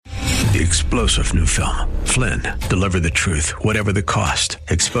the explosive new film, Flynn, Deliver the Truth, Whatever the Cost,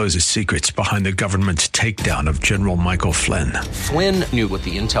 exposes secrets behind the government's takedown of General Michael Flynn. Flynn knew what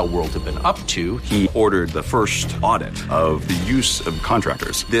the intel world had been up to. He ordered the first audit of the use of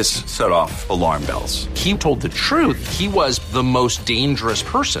contractors. This set off alarm bells. He told the truth. He was the most dangerous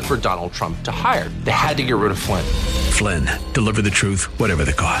person for Donald Trump to hire. They had to get rid of Flynn. Flynn, Deliver the Truth, Whatever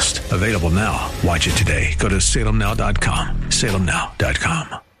the Cost. Available now. Watch it today. Go to salemnow.com.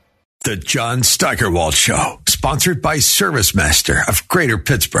 salemnow.com. The John Steigerwald Show, sponsored by ServiceMaster of Greater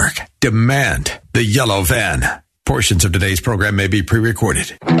Pittsburgh. Demand the yellow van. Portions of today's program may be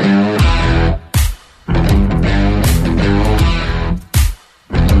pre-recorded.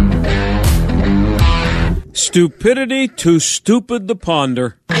 Stupidity too stupid to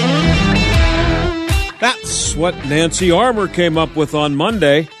ponder. That's what Nancy Armour came up with on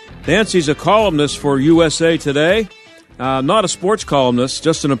Monday. Nancy's a columnist for USA Today. Not a sports columnist,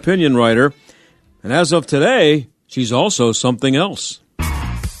 just an opinion writer. And as of today, she's also something else.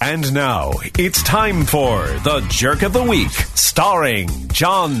 And now, it's time for The Jerk of the Week, starring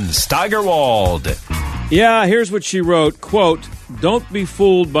John Steigerwald. Yeah, here's what she wrote. Quote, "Don't be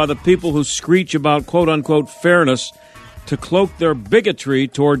fooled by the people who screech about quote-unquote fairness to cloak their bigotry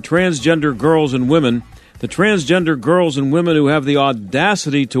toward transgender girls and women. The transgender girls and women who have the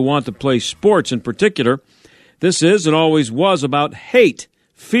audacity to want to play sports in particular. This is and always was about hate,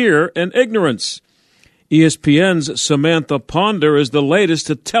 fear, and ignorance." ESPN's Samantha Ponder is the latest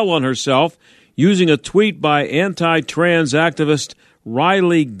to tell on herself, using a tweet by anti-trans activist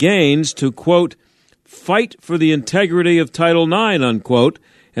Riley Gaines to, quote, "fight for the integrity of Title IX," unquote,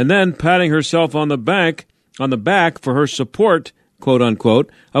 and then patting herself on the back for her support, quote unquote,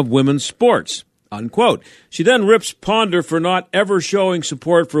 of women's sports, unquote. She then rips Ponder for not ever showing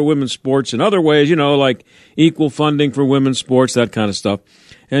support for women's sports in other ways, like equal funding for women's sports, that kind of stuff.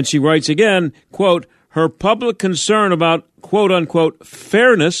 And she writes again, quote, "Her public concern about, quote unquote,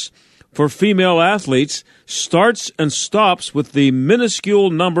 fairness for female athletes starts and stops with the minuscule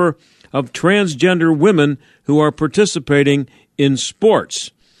number of transgender women who are participating in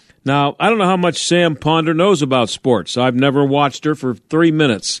sports." Now, I don't know how much Sam Ponder knows about sports. I've never watched her for 3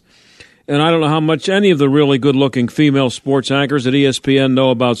 minutes. And I don't know how much any of the really good-looking female sports anchors at ESPN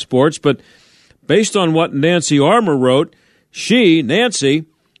know about sports. But based on what Nancy Armour wrote, she, Nancy,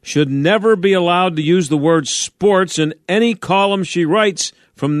 should never be allowed to use the word sports in any column she writes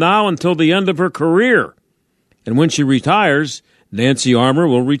from now until the end of her career. And when she retires, Nancy Armour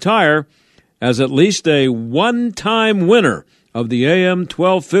will retire as at least a one-time winner of the AM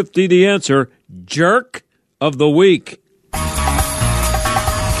 1250 The Answer Jerk of the Week.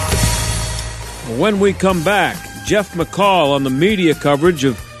 When we come back, Jeff McCall on the media coverage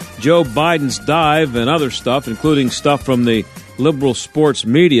of Joe Biden's dive and other stuff, including stuff from the liberal sports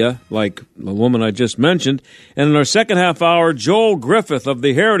media, like the woman I just mentioned. And in our second half hour, Joel Griffith of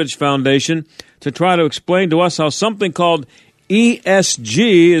the Heritage Foundation to try to explain to us how something called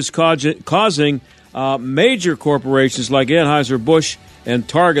ESG is causing major corporations like Anheuser-Busch and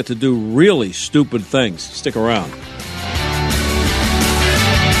Target to do really stupid things. Stick around.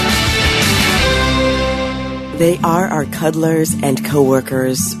 They are our cuddlers and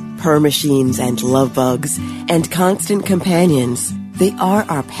coworkers, purr machines and love bugs, and constant companions. They are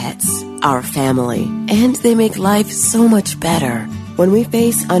our pets, our family, and they make life so much better. When we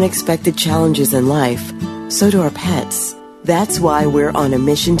face unexpected challenges in life, so do our pets. That's why we're on a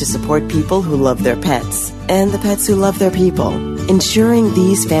mission to support people who love their pets and the pets who love their people, ensuring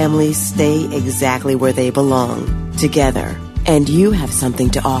these families stay exactly where they belong, together. And you have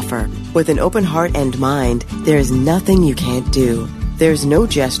something to offer. With an open heart and mind, there is nothing you can't do. There's no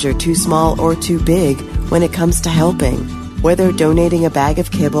gesture too small or too big when it comes to helping. Whether donating a bag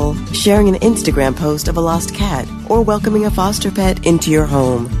of kibble, sharing an Instagram post of a lost cat, or welcoming a foster pet into your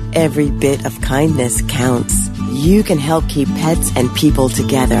home, every bit of kindness counts. You can help keep pets and people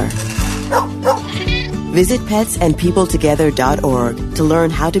together. Visit petsandpeopletogether.org to learn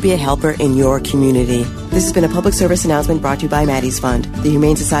how to be a helper in your community. This has been a public service announcement brought to you by Maddie's Fund, the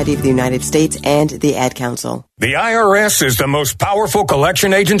Humane Society of the United States, and the Ad Council. The IRS is the most powerful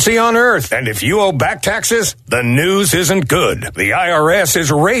collection agency on earth, and if you owe back taxes, the news isn't good. The IRS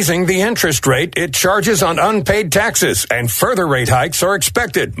is raising the interest rate it charges on unpaid taxes, and further rate hikes are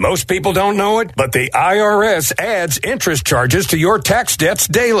expected. Most people don't know it, but the IRS adds interest charges to your tax debts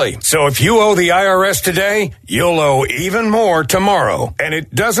daily. So if you owe the IRS today, you'll owe even more tomorrow. And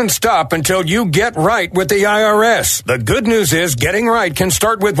it doesn't stop until you get right with the IRS. The good news is getting right can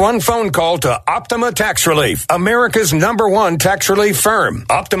start with one phone call to Optima Tax Relief. America's #1 tax relief firm.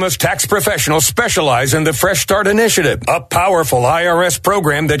 Optima's tax professionals specialize in the Fresh Start Initiative, a powerful IRS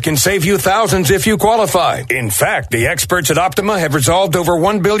program that can save you thousands if you qualify. In fact, the experts at Optima have resolved over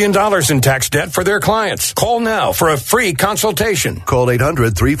 $1 billion in tax debt for their clients. Call now for a free consultation. Call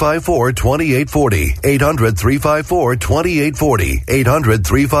 800-354-2840. 800-354-2840.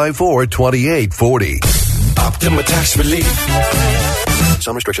 800-354-2840. Optima Tax Relief.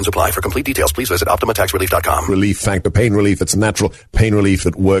 Some restrictions apply. For complete details, please visit OptimaTaxRelief.com. Relief factor, pain relief that's natural, pain relief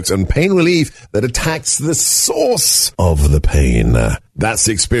that works, and pain relief that attacks the source of the pain. That's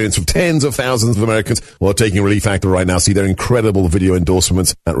the experience of tens of thousands of Americans who are taking Relief Factor right now. See their incredible video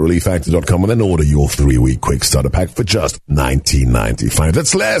endorsements at ReliefFactor.com and then order your 3-week quick starter pack for just $19.95.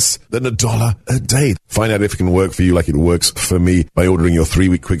 That's less than $1 a day. Find out if it can work for you like it works for me by ordering your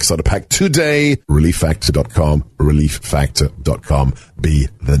 3-week quick starter pack today. ReliefFactor.com. ReliefFactor.com. Be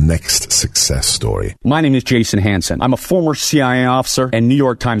the next success story. My name is Jason Hansen. I'm a former CIA officer and New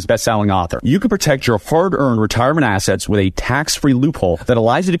York Times bestselling author. You can protect your hard-earned retirement assets with a tax-free loophole that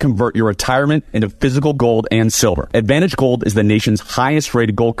allows you to convert your retirement into physical gold and silver. Advantage Gold is the nation's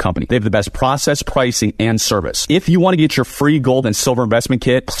highest-rated gold company. They have the best process, pricing, and service. If you want to get your free gold and silver investment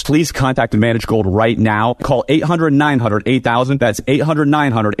kit, please contact Advantage Gold right now. Call 800-900-8000. That's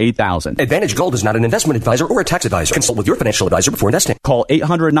 800-900-8000. Advantage Gold is not an investment advisor or a tax advisor. Consult with your financial advisor before investing. Call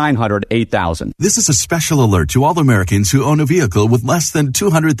 800-900-8000. This is a special alert to all Americans who own a vehicle with less than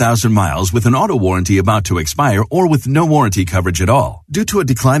 200,000 miles with an auto warranty about to expire or with no warranty coverage at all. Due to a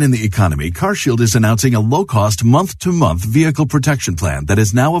decline in the economy, CarShield is announcing a low-cost month-to-month vehicle protection plan that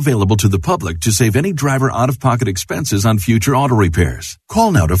is now available to the public to save any driver out-of-pocket expenses on future auto repairs.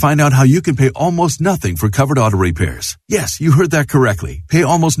 Call now to find out how you can pay almost nothing for covered auto repairs. Yes, you heard that correctly. Pay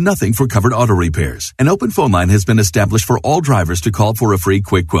almost nothing for covered auto repairs. An open phone line has been established for all drivers to call for a free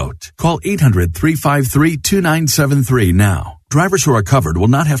quick quote. Call 800-353-2973 now. Drivers who are covered will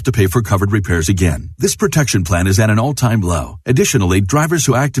not have to pay for covered repairs again. This protection plan is at an all-time low. Additionally, drivers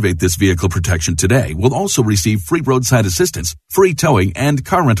who activate this vehicle protection today will also receive free roadside assistance, free towing, and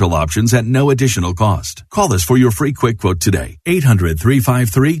car rental options at no additional cost. Call us for your free quick quote today.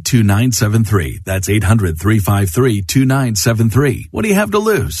 800-353-2973. That's 800-353-2973. What do you have to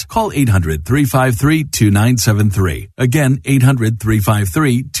lose? Call 800-353-2973. Again,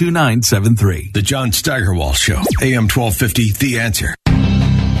 800-353-2973. The John Steigerwald Show, AM 1250. The Answer.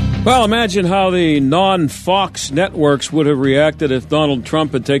 Well, imagine how the non-Fox networks would have reacted if Donald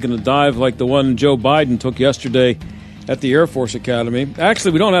Trump had taken a dive like the one Joe Biden took yesterday at the Air Force Academy.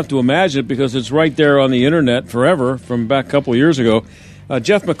 Actually, we don't have to imagine it because it's right there on the Internet forever from back a couple of years ago.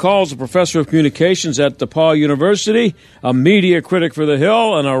 Jeff McCall is a professor of communications at DePaul University, a media critic for The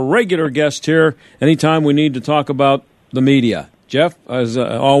Hill, and a regular guest here anytime we need to talk about the media. Jeff, as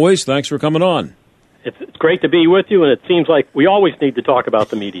always, thanks for coming on. It's great to be with you, and it seems like we always need to talk about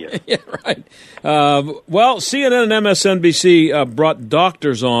the media. Yeah, right. Well, CNN and MSNBC brought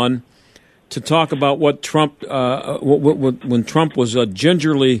doctors on to talk about what Trump, when Trump was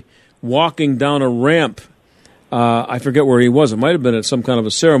gingerly walking down a ramp. I forget where he was. It might have been at some kind of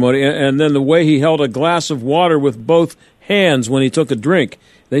a ceremony. And then the way he held a glass of water with both hands when he took a drink.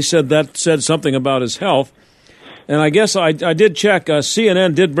 They said that said something about his health. And I guess I did check.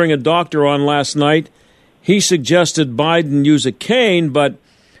 CNN did bring a doctor on last night. He suggested Biden use a cane, but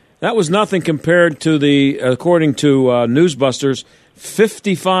that was nothing compared to the, according to Newsbusters,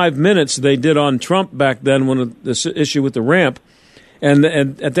 55 minutes they did on Trump back then when this issue with the ramp. And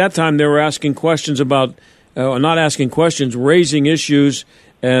at that time they were asking questions about, not asking questions, raising issues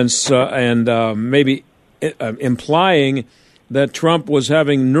and maybe implying that Trump was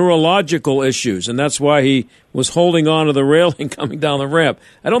having neurological issues, and that's why he was holding on to the railing coming down the ramp.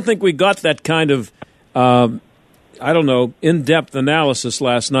 I don't think we got that kind of, in-depth analysis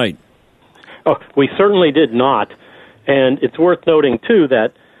last night. Oh, we certainly did not. And it's worth noting, too,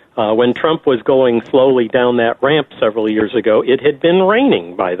 that when Trump was going slowly down that ramp several years ago, it had been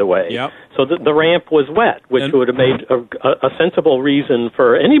raining, by the way. Yep. So the ramp was wet, which would have made a sensible reason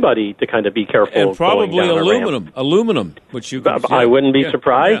for anybody to kind of be careful. And probably going down aluminum, which you could, I wouldn't be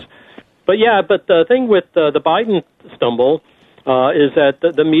surprised. Yeah. But the thing with the Biden stumble is that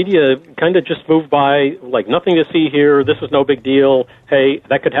the media kind of just moved by like nothing to see here. This is no big deal. Hey,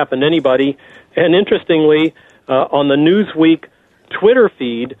 that could happen to anybody. And interestingly, on the Newsweek Twitter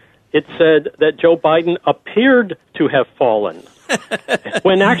feed, it said that Joe Biden appeared to have fallen.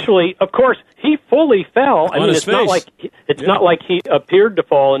 When actually, of course, he fully fell. I mean, it's not like he appeared to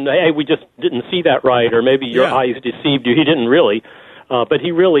fall and, hey, we just didn't see that right, or maybe your eyes deceived you. He didn't really, but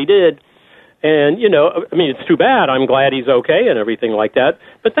he really did. And, I mean, it's too bad. I'm glad he's okay and everything like that.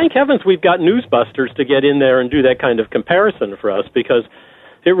 But thank heavens we've got newsbusters to get in there and do that kind of comparison for us, because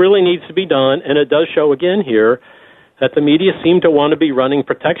it really needs to be done. And it does show again here that the media seem to want to be running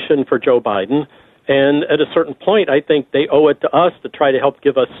protection for Joe Biden. And at a certain point, I think they owe it to us to try to help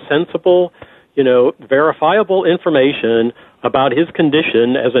give us sensible, verifiable information about his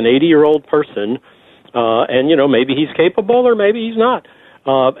condition as an 80-year-old person. And, maybe he's capable or maybe he's not.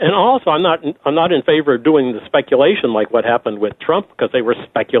 And also, I'm not in favor of doing the speculation like what happened with Trump, because they were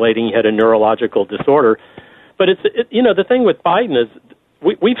speculating he had a neurological disorder. But the thing with Biden is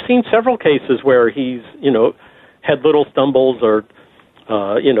we've seen several cases where he's had little stumbles or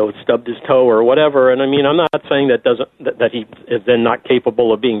stubbed his toe or whatever. And I mean, I'm not saying that he is then not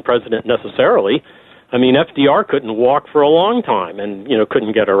capable of being president necessarily. I mean, FDR couldn't walk for a long time and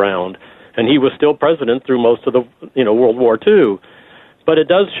couldn't get around, and he was still president through most of the World War II. But it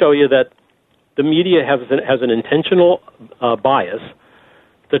does show you that the media has an intentional bias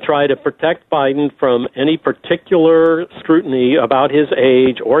to try to protect Biden from any particular scrutiny about his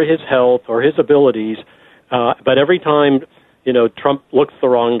age or his health or his abilities. But every time, Trump looks the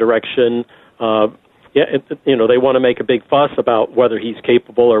wrong direction, they want to make a big fuss about whether he's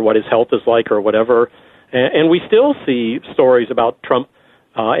capable or what his health is like or whatever. And we still see stories about Trump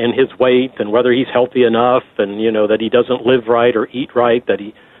and his weight and whether he's healthy enough, and that he doesn't live right or eat right, that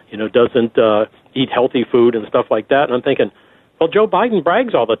he doesn't eat healthy food and stuff like that. And I'm thinking, well, Joe Biden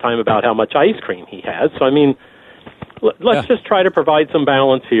brags all the time about how much ice cream he has. So I mean, let's just try to provide some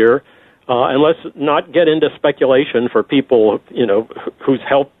balance here, and let's not get into speculation for people whose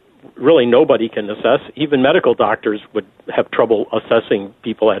health really nobody can assess. Even medical doctors would have trouble assessing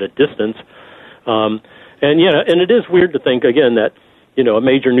people at a distance. And it is weird to think again that a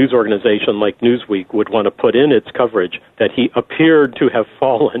major news organization like Newsweek would want to put in its coverage that he appeared to have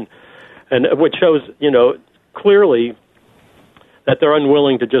fallen, and which shows, clearly that they're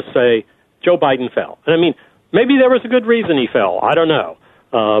unwilling to just say Joe Biden fell. And I mean, maybe there was a good reason he fell. I don't know.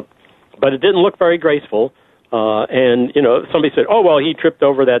 But it didn't look very graceful. And, somebody said, oh, well, he tripped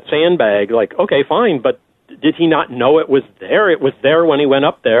over that sandbag. Like, okay, fine, but did he not know it was there? It was there when he went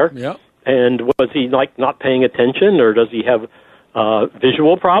up there. Yeah. And was he, not paying attention, or does he have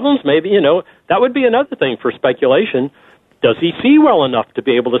visual problems? Maybe, that would be another thing for speculation. Does he see well enough to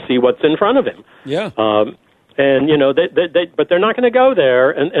be able to see what's in front of him? Yeah. But they're not going to go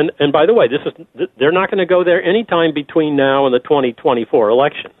there. And by the way, they're not going to go there anytime between now and the 2024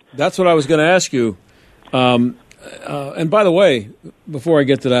 election. That's what I was going to ask you. And by the way, before I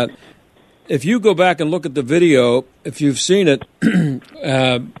get to that, if you go back and look at the video, if you've seen it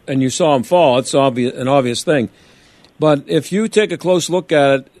and you saw him fall, it's an obvious thing. But if you take a close look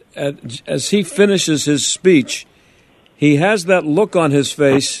at it, as he finishes his speech, he has that look on his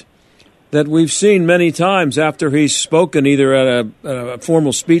face that we've seen many times after he's spoken, either at a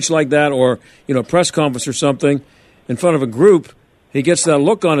formal speech like that or a press conference or something in front of a group. He gets that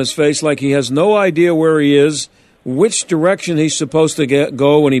look on his face like he has no idea where he is, which direction he's supposed to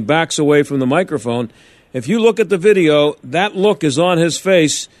go when he backs away from the microphone. If you look at the video, that look is on his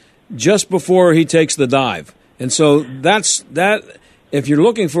face just before he takes the dive. And so that's that. If you're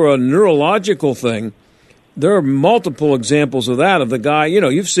looking for a neurological thing, there are multiple examples of that. Of the guy,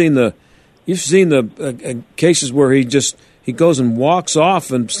 you've seen the cases where he goes and walks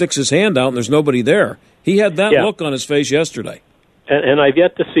off and sticks his hand out and there's nobody there. He had that look on his face yesterday. And I've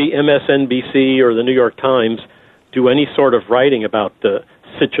yet to see MSNBC or the New York Times do any sort of writing about the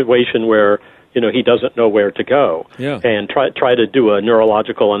situation where he doesn't know where to go, and try to do a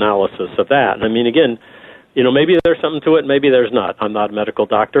neurological analysis of that. And I mean, again, maybe there's something to it, maybe there's not. I'm not a medical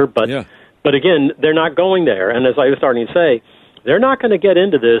doctor, but again, they're not going there. And as I was starting to say, they're not going to get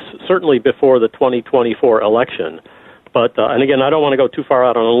into this certainly before the 2024 election. But and again, I don't want to go too far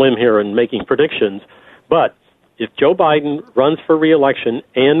out on a limb here in making predictions, but if Joe Biden runs for re-election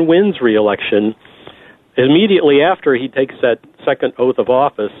and wins re-election, immediately after he takes that second oath of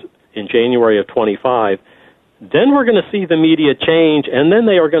office in January of 25, then we're going to see the media change, and then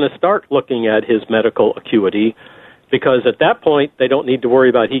they are going to start looking at his medical acuity, because at that point, they don't need to worry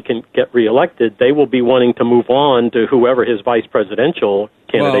about he can get reelected. They will be wanting to move on to whoever his vice presidential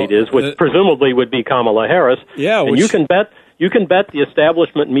candidate is, which presumably would be Kamala Harris. Yeah, and you can bet the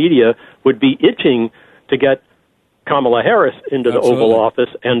establishment media would be itching to get Kamala Harris into the Oval Office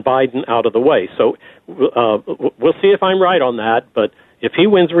and Biden out of the way. So we'll see if I'm right on that, but if he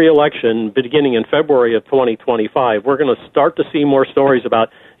wins re-election beginning in February of 2025, we're going to start to see more stories about,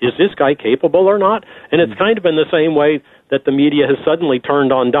 is this guy capable or not? And it's kind of in the same way that the media has suddenly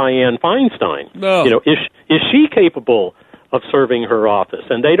turned on Dianne Feinstein. No. Is she capable of serving her office.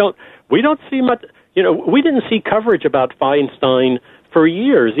 And we don't see much, we didn't see coverage about Feinstein for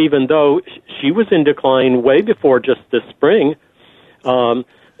years, even though she was in decline way before just this spring.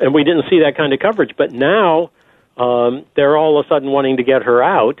 And we didn't see that kind of coverage. But now they're all of a sudden wanting to get her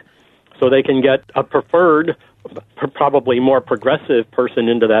out so they can get a preferred, probably more progressive person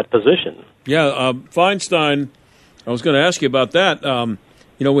into that position. Yeah, Feinstein, I was going to ask you about that.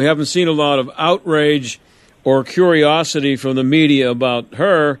 We haven't seen a lot of outrage or curiosity from the media about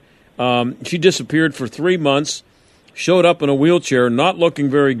her. She disappeared for 3 months, showed up in a wheelchair, not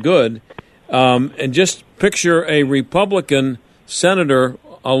looking very good. And just picture a Republican senator,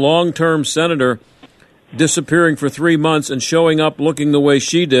 a long-term senator, disappearing for 3 months and showing up looking the way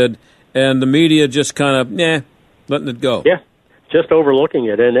she did, and the media just kind of, letting it go. Yeah, just overlooking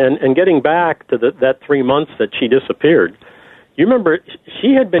it. And getting back to that 3 months that she disappeared, you remember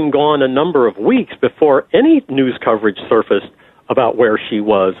she had been gone a number of weeks before any news coverage surfaced about where she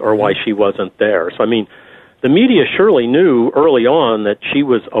was or why she wasn't there. So, I mean, the media surely knew early on that she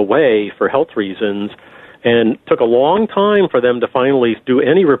was away for health reasons, and took a long time for them to finally do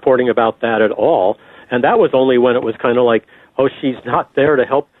any reporting about that at all. And that was only when it was kind of like, oh, she's not there to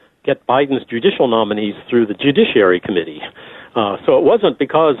help get Biden's judicial nominees through the Judiciary Committee. So it wasn't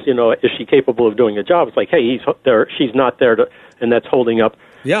because, is she capable of doing a job? It's like, hey, she's not there to, and that's holding up,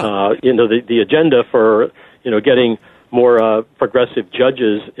 the agenda for, getting more progressive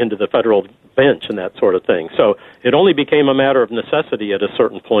judges into the federal bench and that sort of thing. So it only became a matter of necessity at a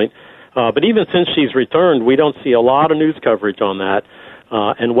certain point. But even since she's returned, we don't see a lot of news coverage on that.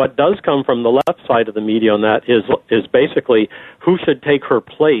 And what does come from the left side of the media on that is basically who should take her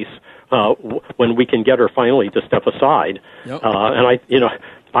place when we can get her finally to step aside. Yep. And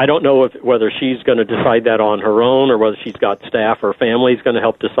I don't know whether she's going to decide that on her own or whether she's got staff or family's going to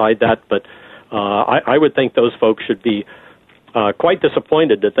help decide that. But I would think those folks should be quite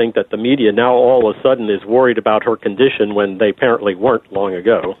disappointed to think that the media now all of a sudden is worried about her condition when they apparently weren't long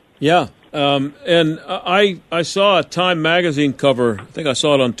ago. Yeah, and I saw a Time magazine cover. I think I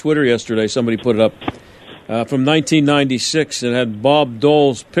saw it on Twitter yesterday. Somebody put it up from 1996. It had Bob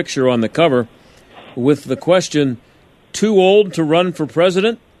Dole's picture on the cover with the question, too old to run for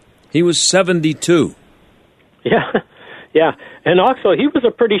president? He was 72. Yeah, yeah. And also, he was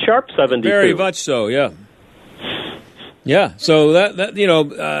a pretty sharp 72. Very much so, yeah. Yeah, so that's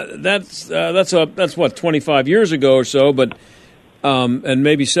what, 25 years ago or so, but and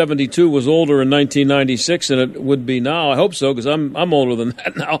maybe 72 was older in 1996 than it would be now. I hope so, because I'm older than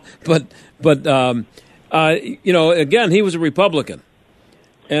that now. But again, he was a Republican,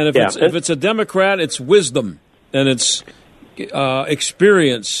 and if it's a Democrat, it's wisdom and it's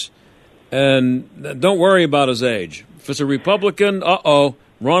experience, and don't worry about his age. If it's a Republican,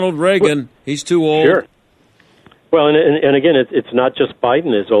 Ronald Reagan, he's too old. Sure. Well, and again, it's not just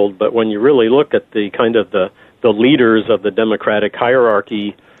Biden is old, but when you really look at the kind of the leaders of the Democratic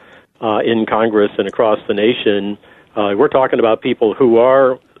hierarchy in Congress and across the nation, we're talking about people who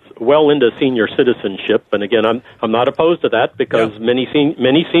are well into senior citizenship. And again, I'm not opposed to that because many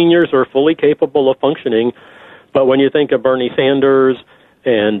seniors are fully capable of functioning. But when you think of Bernie Sanders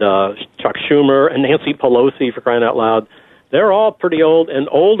and Chuck Schumer and Nancy Pelosi, for crying out loud, they're all pretty old and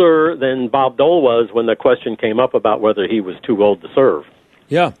older than Bob Dole was when the question came up about whether he was too old to serve.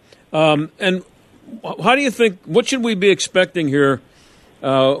 Yeah. And how do you think, what should we be expecting here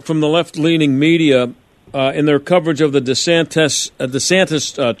from the left-leaning media in their coverage of the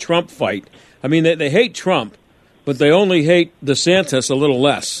DeSantis-Trump fight? I mean, they hate Trump, but they only hate DeSantis a little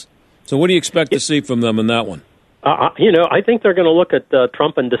less. So what do you expect to see from them in that one? I think they're going to look at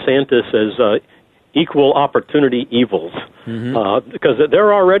Trump and DeSantis as equal opportunity evils, because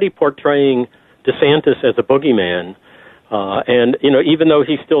they're already portraying DeSantis as a boogeyman. And, even though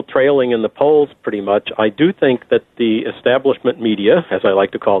he's still trailing in the polls pretty much, I do think that the establishment media, as I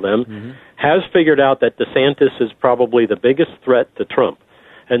like to call them, has figured out that DeSantis is probably the biggest threat to Trump.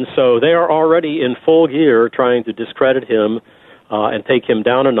 And so they are already in full gear trying to discredit him and take him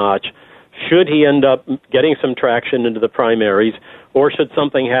down a notch. Should he end up getting some traction into the primaries, or should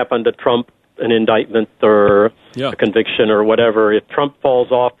something happen to Trump, an indictment or a conviction or whatever, if Trump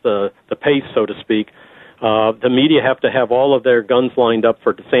falls off the pace, so to speak, the media have to have all of their guns lined up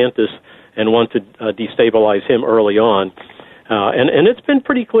for DeSantis and want to destabilize him early on. And it's been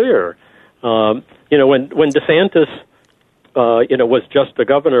pretty clear. When DeSantis, was just a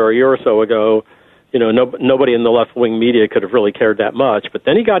governor a year or so ago, nobody in the left-wing media could have really cared that much. But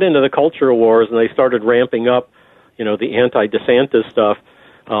then he got into the culture wars, and they started ramping up, the anti-DeSantis stuff.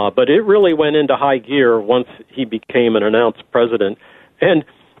 But it really went into high gear once he became an announced president. And,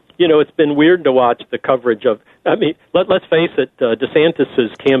 it's been weird to watch the coverage of. I mean, let's face it.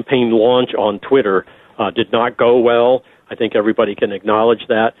 DeSantis's campaign launch on Twitter did not go well. I think everybody can acknowledge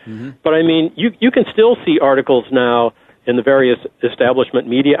that. Mm-hmm. But I mean, you can still see articles now in the various establishment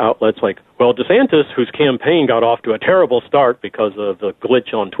media outlets like, well, DeSantis, whose campaign got off to a terrible start because of the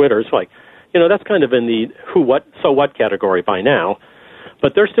glitch on Twitter, it's like, that's kind of in the who, what, so what category by now.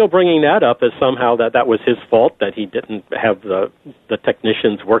 But they're still bringing that up as somehow that was his fault, that he didn't have the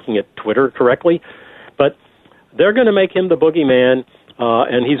technicians working at Twitter correctly. But they're going to make him the boogeyman,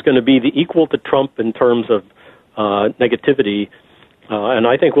 and he's going to be the equal to Trump in terms of negativity, and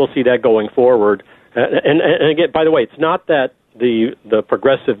I think we'll see that going forward. And again, by the way, it's not that the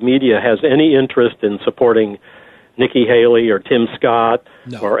progressive media has any interest in supporting Nikki Haley or Tim Scott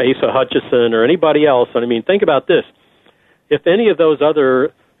or Asa Hutchinson or anybody else. And I mean, think about this. If any of those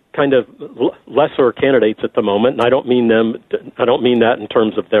other kind of lesser candidates at the moment, and I don't mean that in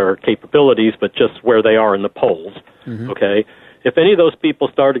terms of their capabilities, but just where they are in the polls, okay? If any of those people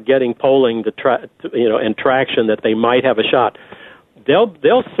started getting polling and traction that they might have a shot,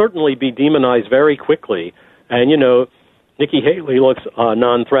 they'll certainly be demonized very quickly. And Nikki Haley looks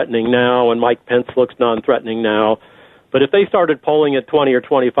non-threatening now, and Mike Pence looks non-threatening now. But if they started polling at 20 or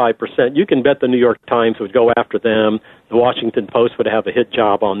 25%, you can bet the New York Times would go after them. The Washington Post would have a hit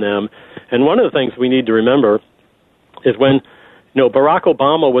job on them. And one of the things we need to remember is when Barack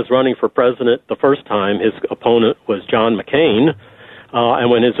Obama was running for president the first time, his opponent was John McCain. And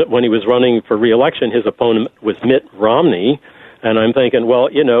when he was running for re-election, his opponent was Mitt Romney. And I'm thinking, well,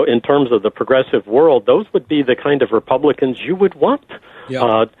 in terms of the progressive world, those would be the kind of Republicans you would want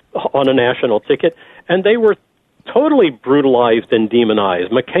on a national ticket. And they were totally brutalized and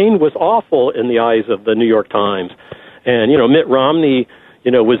demonized. McCain was awful in the eyes of the New York Times. And, Mitt Romney,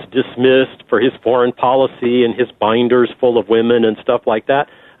 was dismissed for his foreign policy and his binders full of women and stuff like that.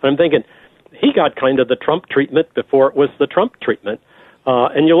 And I'm thinking, he got kind of the Trump treatment before it was the Trump treatment.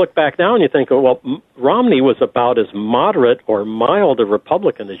 And you look back now and you think, Romney was about as moderate or mild a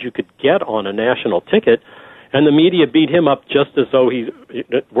Republican as you could get on a national ticket, and the media beat him up just as though he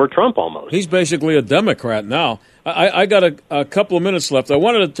were Trump almost. He's basically a Democrat now. I got a couple of minutes left. I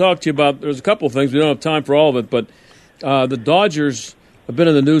wanted to talk to you about, there's a couple of things. We don't have time for all of it, but the Dodgers have been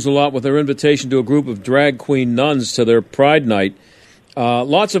in the news a lot with their invitation to a group of drag queen nuns to their Pride Night.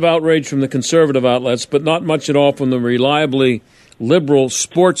 Lots of outrage from the conservative outlets, but not much at all from the reliably liberal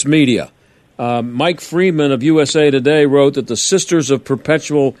sports media. Mike Freeman of USA Today wrote that the Sisters of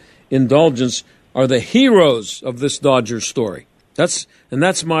Perpetual Indulgence are the heroes of this Dodgers story. That's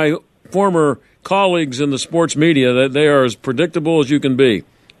my former colleagues in the sports media, that they are as predictable as you can be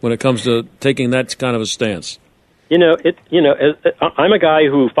when it comes to taking that kind of a stance. I'm a guy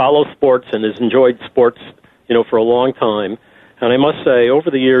who follows sports and has enjoyed sports, for a long time. And I must say,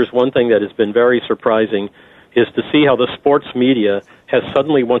 over the years, one thing that has been very surprising is to see how the sports media has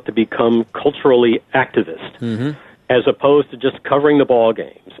suddenly want to become culturally activist, as opposed to just covering the ball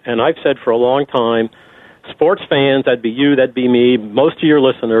games. And I've said for a long time, sports fans, that'd be you, that'd be me, most of your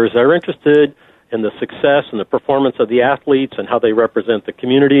listeners, are interested in the success and the performance of the athletes and how they represent the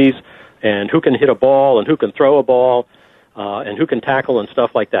communities and who can hit a ball and who can throw a ball and who can tackle and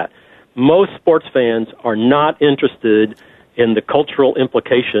stuff like that. Most sports fans are not interested in the cultural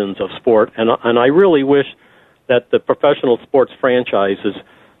implications of sport, and I really wish that the professional sports franchises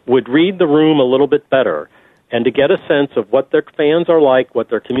would read the room a little bit better and to get a sense of what their fans are like, what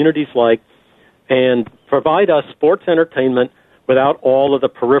their community's like, and provide us sports entertainment without all of the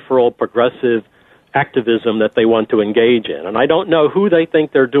peripheral progressive activism that they want to engage in. And I don't know who they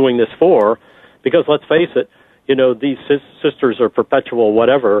think they're doing this for, because let's face it, these sisters are perpetual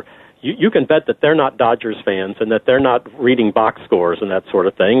whatever. You can bet that they're not Dodgers fans and that they're not reading box scores and that sort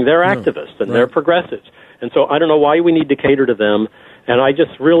of thing. They're activists and they're progressives. And so I don't know why we need to cater to them. And I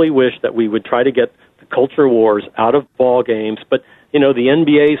just really wish that we would try to get the culture wars out of ball games. But, the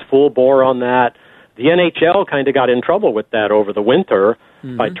NBA's full bore on that. The NHL kind of got in trouble with that over the winter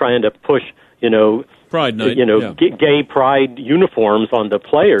by trying to push, Pride Night, gay pride uniforms on the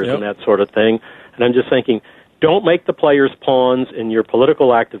players and that sort of thing. And I'm just thinking, don't make the players pawns in your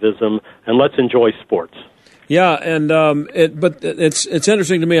political activism, and let's enjoy sports. Yeah, and but it's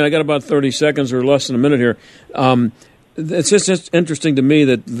interesting to me, and I got about 30 seconds or less than a minute here. It's just interesting to me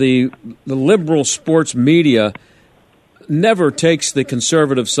that the liberal sports media never takes the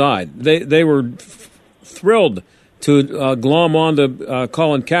conservative side. They were thrilled to glom on to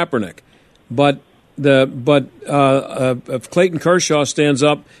Colin Kaepernick, but if Clayton Kershaw stands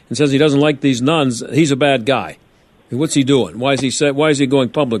up and says he doesn't like these nuns, he's a bad guy. What's he doing? Why is he going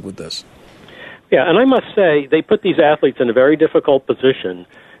public with this? Yeah, and I must say, they put these athletes in a very difficult position,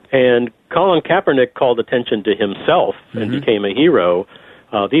 And Colin Kaepernick called attention to himself and became a hero.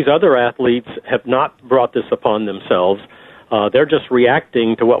 These other athletes have not brought this upon themselves. They're just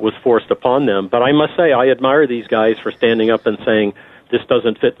reacting to what was forced upon them. But I must say, I admire these guys for standing up and saying, this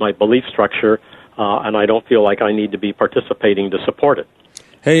doesn't fit my belief structure, and I don't feel like I need to be participating to support it.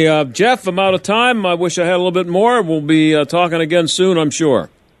 Hey, Jeff, I'm out of time. I wish I had a little bit more. We'll be talking again soon, I'm sure.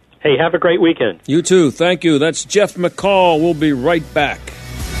 Hey, have a great weekend. You too. Thank you. That's Jeff McCall. We'll be right back.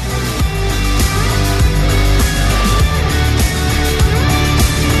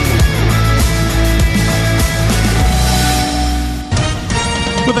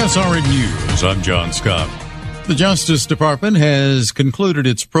 With SRN News, I'm John Scott. The Justice Department has concluded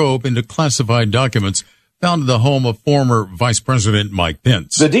its probe into classified documents found in the home of former Vice President Mike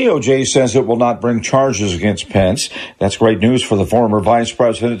Pence. The DOJ says it will not bring charges against Pence. That's great news for the former vice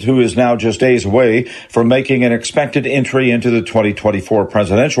president, who is now just days away from making an expected entry into the 2024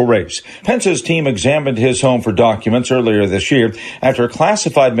 presidential race. Pence's team examined his home for documents earlier this year after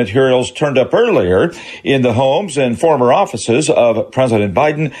classified materials turned up earlier in the homes and former offices of President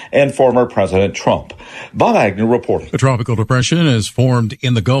Biden and former President Trump. Bob Agnew reporting. A tropical depression has formed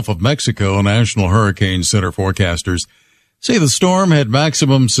in the Gulf of Mexico. National Hurricane Center forecasters say the storm had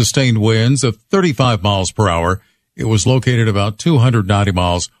maximum sustained winds of 35 miles per hour. It was located about 290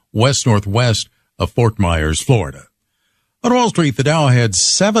 miles west-northwest of Fort Myers, Florida. On Wall Street, the Dow had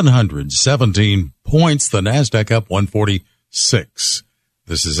 717 points, the NASDAQ up 146.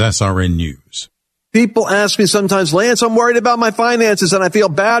 This is SRN News. People ask me sometimes, Lance, I'm worried about my finances and I feel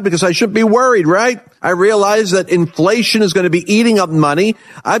bad because I shouldn't be worried, right? I realize that inflation is going to be eating up money.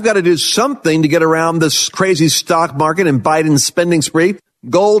 I've got to do something to get around this crazy stock market and Biden's spending spree.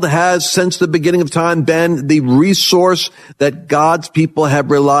 Gold has, since the beginning of time, been the resource that God's people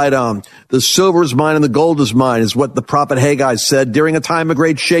have relied on. The silver is mine and the gold is mine, is what the prophet Haggai said during a time of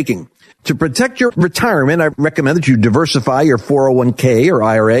great shaking. To protect your retirement, I recommend that you diversify your 401k or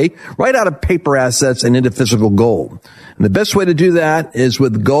IRA right out of paper assets and into physical gold. And the best way to do that is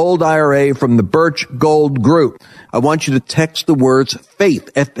with Gold IRA from the Birch Gold Group. I want you to text the words FAITH,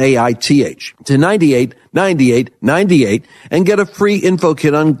 F-A-I-T-H, to 989898 and get a free info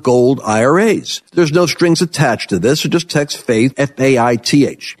kit on gold IRAs. There's no strings attached to this, so just text FAITH,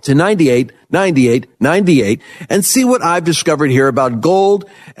 F-A-I-T-H, to 989898 and see what I've discovered here about gold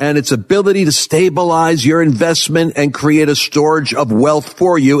and its ability to stabilize your investment and create a storage of wealth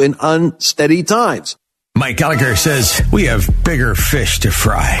for you in unsteady times. Mike Gallagher says we have bigger fish to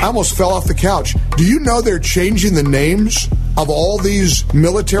fry. I almost fell off the couch. Do you know they're changing the names of all these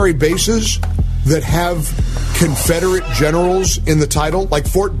military bases that have Confederate generals in the title? Like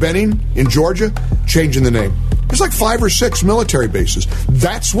Fort Benning in Georgia, changing the name. There's like 5 or 6 military bases.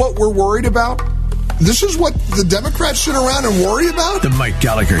 That's what we're worried about? This is what the Democrats sit around and worry about? The Mike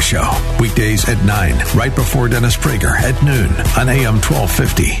Gallagher Show, weekdays at 9, right before Dennis Prager at noon on AM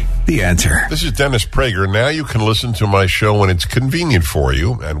 1250. The Answer. This is Dennis Prager. Now you can listen to my show when it's convenient for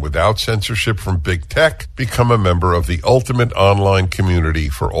you and without censorship from big tech. Become a member of the ultimate online community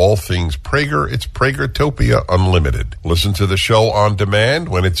for all things Prager. It's Pragertopia Unlimited. Listen to the show on demand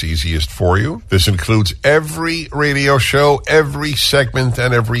when it's easiest for you. This includes every radio show, every segment,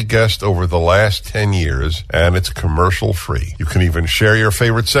 and every guest over the last 10 years, and it's commercial free. You can even share your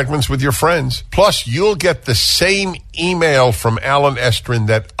favorite segments with your friends. Plus, you'll get the same email from Alan Estrin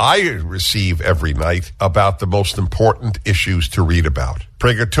that I receive every night about the most important issues to read about.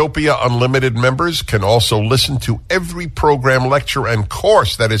 Pragertopia Unlimited members can also listen to every program, lecture, and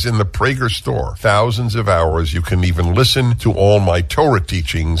course that is in the Prager store. Thousands of hours. You can even listen to all my Torah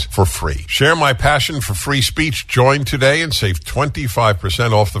teachings for free. Share my passion for free speech. Join today and save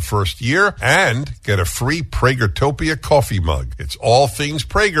 25% off the first year and get a free Pragertopia coffee mug. It's all things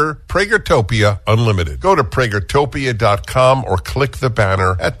Prager. Pragertopia Unlimited. Go to Pragertopia.com or click the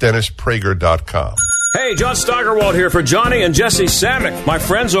banner at DennisPrager.com. Hey, John Steigerwald here for Johnny and Jesse Samick, my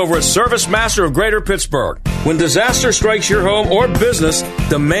friends over at Service Master of Greater Pittsburgh. When disaster strikes your home or business,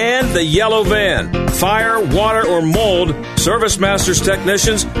 demand the yellow van. Fire, water, or mold, Service Master's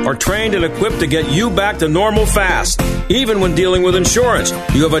technicians are trained and equipped to get you back to normal fast. Even when dealing with insurance,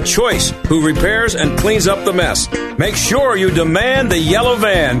 you have a choice who repairs and cleans up the mess. Make sure you demand the yellow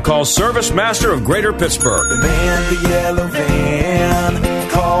van. Call Service Master of Greater Pittsburgh. Demand the yellow van.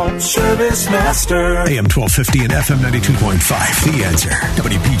 Call Service Master. AM 1250 and FM 92.5. The Answer.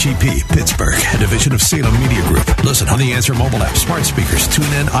 WPGP, Pittsburgh, a division of Salem Media Group. Listen on the Answer mobile app, smart speakers,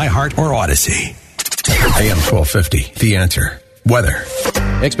 TuneIn, iHeart, or Odyssey. AM 1250. The Answer. Weather.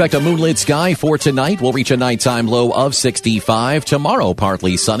 Expect a moonlit sky for tonight. We'll reach a nighttime low of 65. Tomorrow,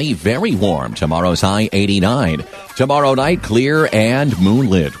 partly sunny, very warm. Tomorrow's high 89. Tomorrow night, clear and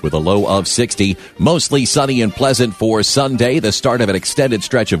moonlit with a low of 60. Mostly sunny and pleasant for Sunday. The start of an extended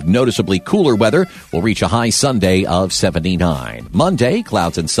stretch of noticeably cooler weather will reach a high Sunday of 79. Monday,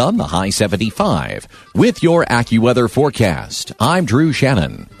 clouds and sun, the high 75. With your AccuWeather forecast, I'm Drew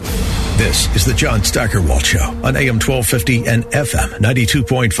Shannon. This is the John Steigerwald Show on AM 1250 and FM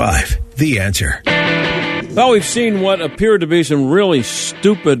 92.5. The Answer. Well, we've seen what appear to be some really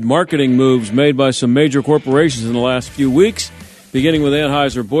stupid marketing moves made by some major corporations in the last few weeks, beginning with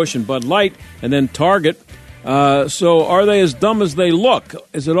Anheuser-Busch and Bud Light, and then Target. So are they as dumb as they look?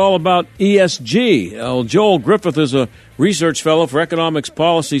 Is it all about ESG? Joel Griffith is a research fellow for economics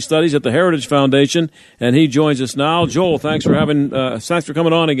policy studies at the Heritage Foundation, and he joins us now. Joel, thanks for coming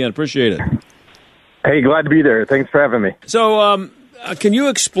on again. Appreciate it. Hey, glad to be there. Thanks for having me. So, can you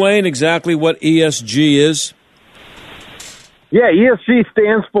explain exactly what ESG is? Yeah, ESG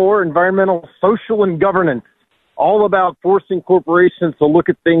stands for Environmental, Social, and Governance. All about forcing corporations to look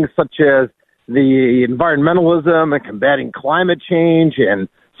at things such as the environmentalism and combating climate change and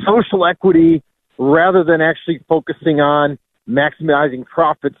social equity rather than actually focusing on maximizing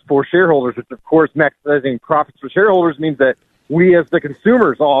profits for shareholders, which, of course, maximizing profits for shareholders means that we as the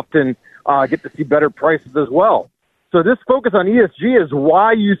consumers often get to see better prices as well. So this focus on ESG is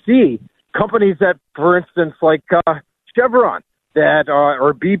why you see companies that, for instance, like Chevron that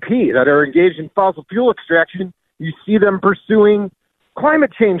or BP that are engaged in fossil fuel extraction, you see them pursuing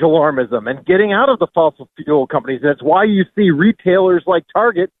climate change alarmism and getting out of the fossil fuel companies. That's why you see retailers like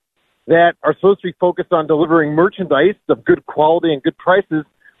Target that are supposed to be focused on delivering merchandise of good quality and good prices,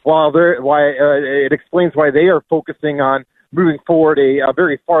 it explains why they are focusing on moving forward a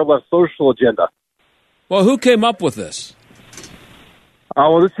very far left social agenda. Well, who came up with this?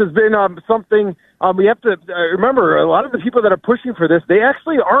 Well, this has been something we have to remember. A lot of the people that are pushing for this, they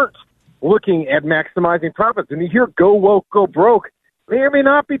actually aren't looking at maximizing profits. And you hear "go woke, go broke," may or may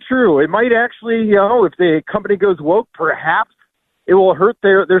not be true. It might actually, if the company goes woke, perhaps it will hurt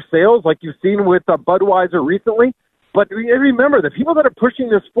their sales, like you've seen with Budweiser recently. But remember, the people that are pushing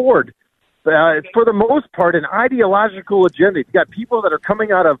this forward, it's for the most part an ideological agenda. You've got people that are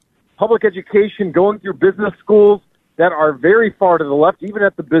coming out of public education, going through business schools that are very far to the left, even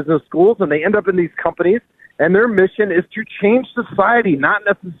at the business schools, and they end up in these companies, and their mission is to change society, not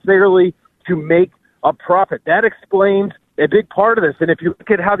necessarily to make a profit. That explains a big part of this. And if you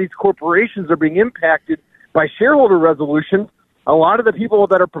look at how these corporations are being impacted by shareholder resolutions, a lot of the people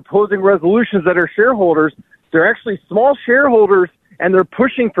that are proposing resolutions that are shareholders, they're actually small shareholders, and they're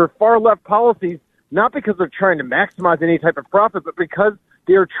pushing for far left policies, not because they're trying to maximize any type of profit, but because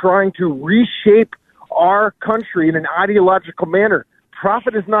they are trying to reshape our country in an ideological manner.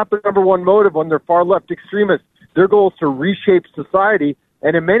 Profit is not the number one motive when they're far left extremists. Their goal is to reshape society,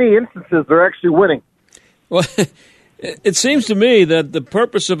 and in many instances, they're actually winning. Well, it seems to me that the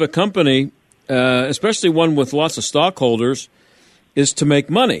purpose of a company, especially one with lots of stockholders, is to make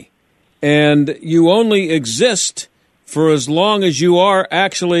money. And you only exist for as long as you are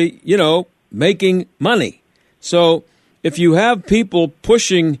actually, making money. So if you have people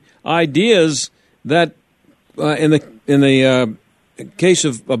pushing ideas that, in the case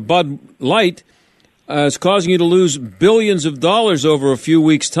of Bud Light, is causing you to lose billions of dollars over a few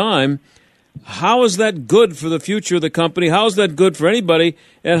weeks' time, how is that good for the future of the company? How is that good for anybody?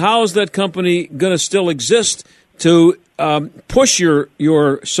 And how is that company going to still exist to push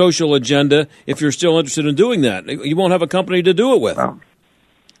your social agenda if you're still interested in doing that? You won't have a company to do it with.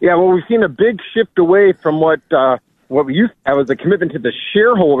 Yeah, well, we've seen a big shift away from what we used to have as a commitment to the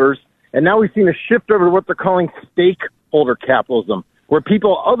shareholders, and now we've seen a shift over to what they're calling stakeholder capitalism, where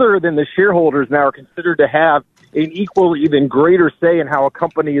people other than the shareholders now are considered to have an equal, even greater say in how a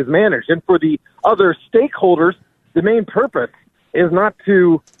company is managed. And for the other stakeholders, the main purpose is not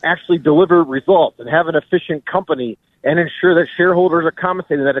to actually deliver results and have an efficient company and ensure that shareholders are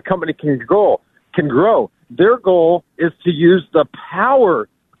compensated, that a company can grow. Their goal is to use the power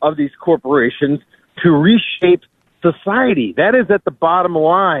of these corporations to reshape society. That is at the bottom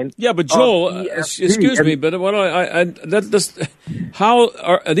line. Yeah, but Joel, excuse me, but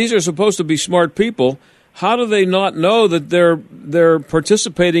these are supposed to be smart people. How do they not know that they're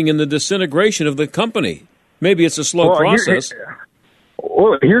participating in the disintegration of the company? Maybe it's a slow process.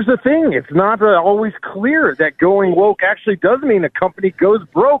 Here's the thing. It's not always clear that going woke actually does mean a company goes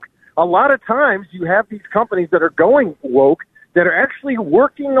broke. A lot of times you have these companies that are going woke that are actually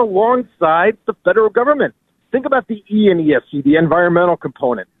working alongside the federal government. Think about the E in ESG, the environmental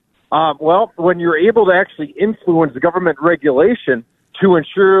component. When you're able to actually influence government regulation to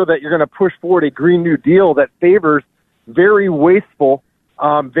ensure that you're going to push forward a Green New Deal that favors very wasteful,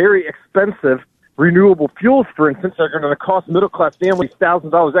 very expensive renewable fuels, for instance, are going to cost middle-class families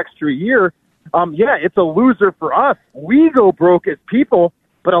 $1,000 extra a year, it's a loser for us. We go broke as people,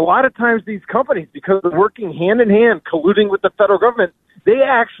 but a lot of times these companies, because they're working hand-in-hand, colluding with the federal government, they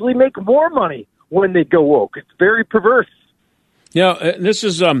actually make more money when they go woke. It's very perverse. Yeah, this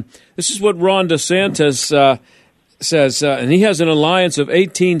is what Ron DeSantis says, and he has an alliance of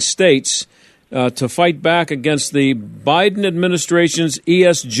 18 states to fight back against the Biden administration's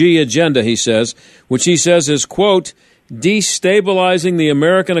ESG agenda, he says, which he says is, quote, destabilizing the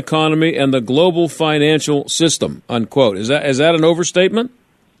American economy and the global financial system, unquote. Is that an overstatement?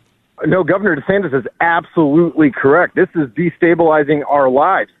 No, Governor DeSantis is absolutely correct. This is destabilizing our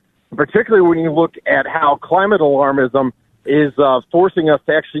lives, particularly when you look at how climate alarmism is forcing us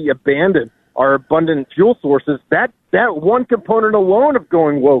to actually abandon our abundant fuel sources. That one component alone of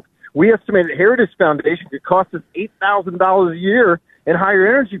going woke, we estimate at Heritage Foundation could cost us $8,000 a year in higher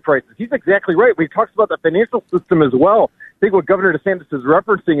energy prices. He's exactly right. We talked about the financial system as well. I think what Governor DeSantis is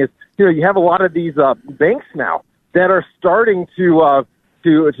referencing is, you have a lot of these banks now that are starting to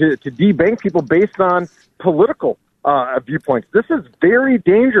debank people based on political viewpoints. This is very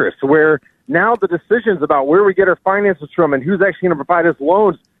dangerous, where now the decisions about where we get our finances from and who's actually going to provide us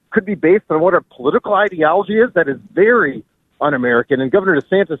loans could be based on what our political ideology is. That is very un-American, and Governor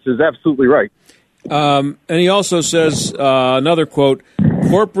DeSantis is absolutely right. And he also says, another quote,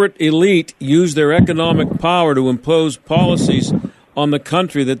 corporate elite use their economic power to impose policies on the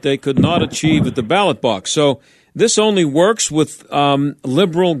country that they could not achieve at the ballot box. So this only works with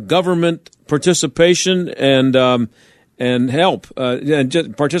liberal government participation and help, and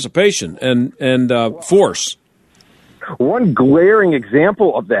just participation and force. One glaring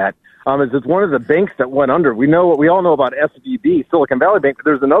example of that is it's one of the banks that went under. We all know about SVB, Silicon Valley Bank, but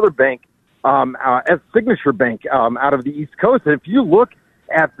there's another bank, as Signature Bank, out of the East Coast. And if you look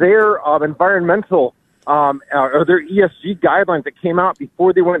at their environmental or their ESG guidelines that came out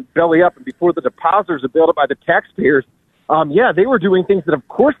before they went belly up and before the depositors are bailed up by the taxpayers, they were doing things that, of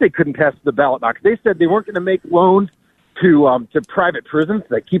course, they couldn't pass the ballot box. They said they weren't going to make loans to private prisons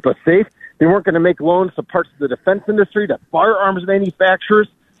that keep us safe. They weren't going to make loans to parts of the defense industry, to firearms manufacturers.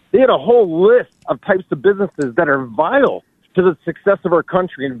 They had a whole list of types of businesses that are vital to the success of our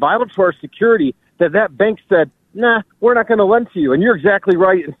country and vital to our security that bank said, nah, we're not going to lend to you. And you're exactly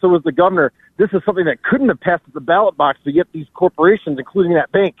right, and so was the governor. This is something that couldn't have passed at the ballot box, but yet these corporations, including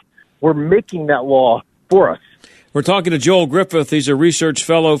that bank, were making that law for us. We're talking to Joel Griffith. He's a research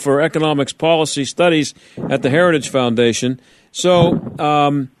fellow for economics policy studies at the Heritage Foundation. So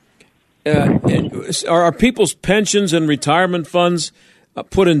are people's pensions and retirement funds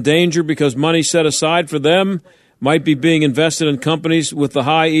put in danger because money set aside for them might be being invested in companies with the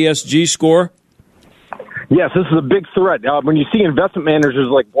high ESG score? Yes, this is a big threat. When you see investment managers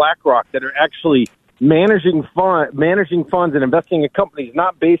like BlackRock that are actually managing funds and investing in companies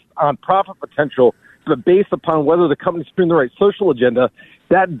not based on profit potential, but based upon whether the company's pursuing the right social agenda,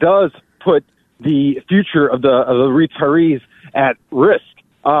 that does put the future of the retirees at risk.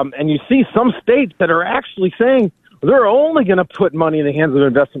 And you see some states that are actually saying they're only going to put money in the hands of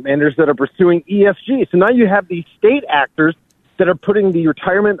investment managers that are pursuing ESG. So now you have these state actors that are putting the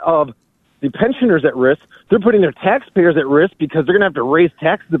retirement of the pensioners at risk. They're putting their taxpayers at risk because they're going to have to raise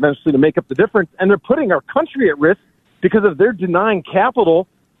taxes eventually to make up the difference. And they're putting our country at risk because if they're denying capital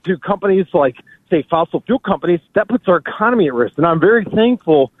to companies like, say, fossil fuel companies, that puts our economy at risk. And I'm very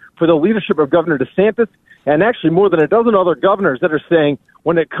thankful for the leadership of Governor DeSantis and actually more than a dozen other governors that are saying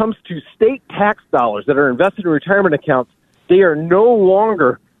when it comes to state tax dollars that are invested in retirement accounts, they are no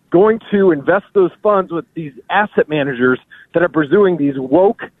longer going to invest those funds with these asset managers that are pursuing these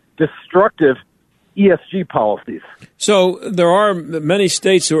woke, destructive ESG policies. So there are many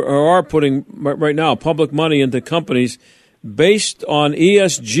states who are putting right now public money into companies based on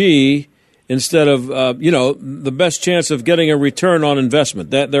ESG instead of, the best chance of getting a return on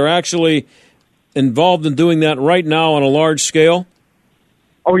investment. That they're actually involved in doing that right now on a large scale?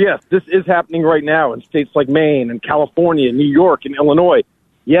 Oh, yes. This is happening right now in states like Maine and California, New York, and Illinois.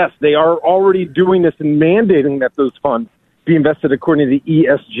 Yes, they are already doing this and mandating that those funds be invested according to the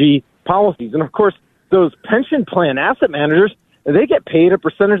ESG policies. And, of course, those pension plan asset managers, they get paid a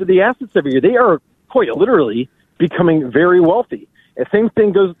percentage of the assets every year. They are quite literally becoming very wealthy. The same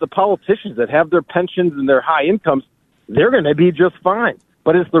thing goes with the politicians that have their pensions and their high incomes. They're going to be just fine.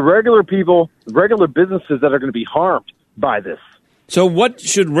 But it's the regular people, the regular businesses that are going to be harmed by this. So what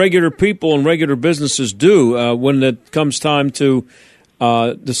should regular people and regular businesses do when it comes time to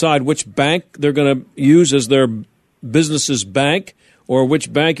decide which bank they're going to use as their business's bank, or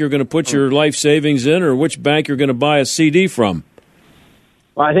which bank you're going to put your life savings in, or which bank you're going to buy a CD from?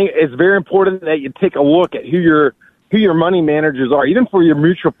 I think it's very important that you take a look at who your money managers are, even for your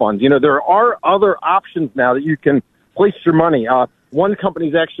mutual funds. There are other options now that you can place your money. One company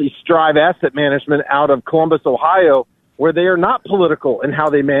is actually Strive Asset Management out of Columbus, Ohio, where they are not political in how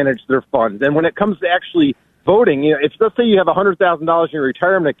they manage their funds. And when it comes to actually voting, if let's say you have $100,000 in your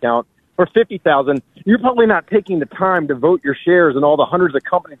retirement account or $50,000, you're probably not taking the time to vote your shares in all the hundreds of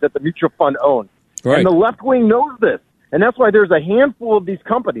companies that the mutual fund owns. Right. And the left wing knows this. And that's why there's a handful of these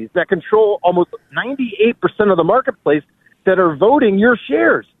companies that control almost 98% of the marketplace that are voting your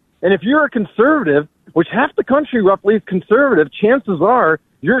shares. And if you're a conservative, which half the country roughly is conservative, chances are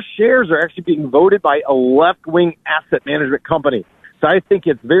your shares are actually being voted by a left-wing asset management company. So I think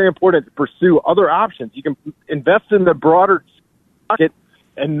it's very important to pursue other options. You can invest in the broader market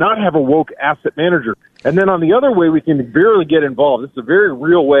and not have a woke asset manager. And then on the other way we can really get involved, this is a very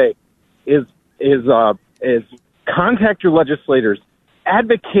real way, is contact your legislators.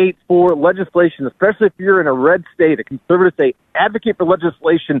 Advocate for legislation, especially if you're in a red state, a conservative state. Advocate for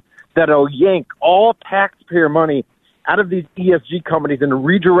legislation that'll yank all taxpayer money out of these ESG companies and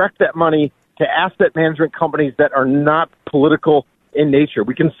redirect that money to asset management companies that are not political in nature.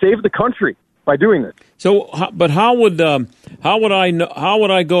 We can save the country by doing this. So, but how would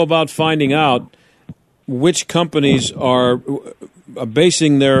I go about finding out which companies are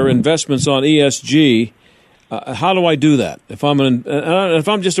basing their investments on ESG? How do I do that if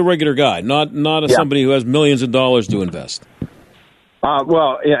I'm just a regular guy, not somebody who has millions of dollars to invest?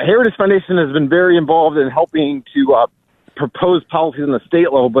 Heritage Foundation has been very involved in helping to propose policies on the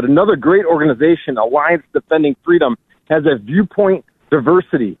state level, but another great organization, Alliance Defending Freedom, has a viewpoint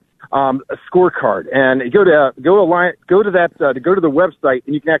diversity scorecard, and go to the website,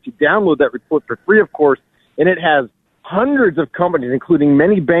 and you can actually download that report for free, of course, and it has hundreds of companies, including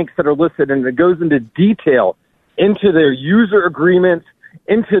many banks that are listed, and it goes into detail into their user agreements,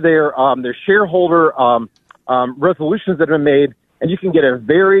 into their shareholder resolutions that are made, and you can get a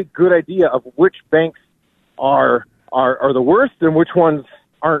very good idea of which banks are the worst and which ones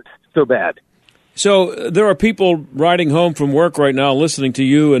aren't so bad. So there are people riding home from work right now listening to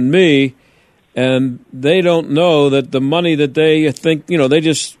you and me, and they don't know that the money that they think, they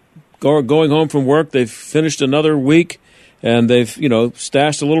just are going home from work, they've finished another week, and they've,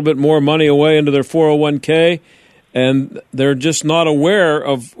 stashed a little bit more money away into their 401k, and they're just not aware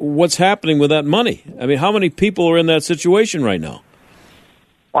of what's happening with that money. I mean, how many people are in that situation right now?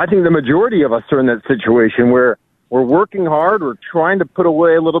 I think the majority of us are in that situation where we're working hard, we're trying to put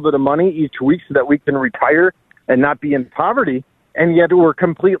away a little bit of money each week so that we can retire and not be in poverty, and yet we're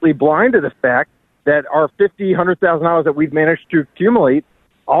completely blind to the fact that our $50,000, $100,000 that we've managed to accumulate,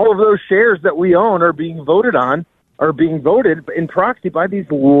 all of those shares that we own are being voted in proxy by these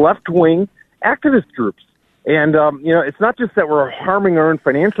left-wing activist groups. And, it's not just that we're harming our own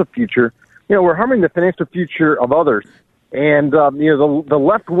financial future, we're harming the financial future of others. And, the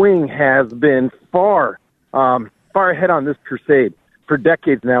left wing has been far ahead on this crusade for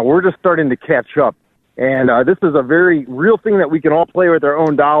decades now. We're just starting to catch up. And this is a very real thing that we can all play with our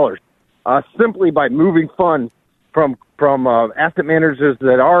own dollars, simply by moving funds from asset managers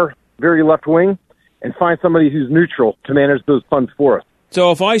that are very left wing and find somebody who's neutral to manage those funds for us.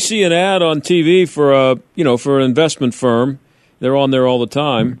 So if I see an ad on TV for an investment firm, they're on there all the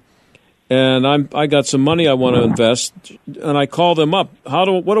time, and I got some money I want to invest, and I call them up,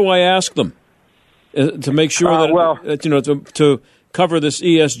 what do I ask them to make sure that to cover this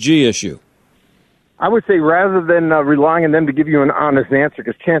ESG issue? I would say rather than relying on them to give you an honest answer,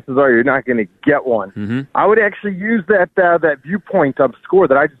 because chances are you're not going to get one, I would actually use that viewpoint score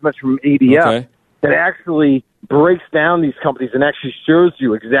that I just mentioned from ADF that actually breaks down these companies and actually shows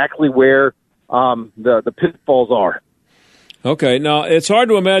you exactly where the pitfalls are. Okay. Now, it's hard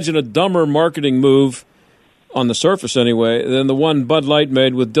to imagine a dumber marketing move, on the surface anyway, than the one Bud Light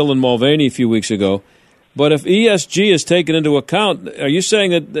made with Dylan Mulvaney a few weeks ago. But if ESG is taken into account, are you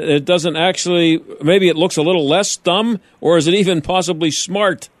saying that it doesn't actually, maybe it looks a little less dumb, or is it even possibly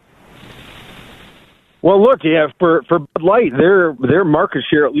smart? Well, look, for Bud Light, their market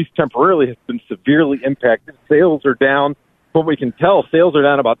share, at least temporarily, has been severely impacted. Sales are down. From what we can tell, sales are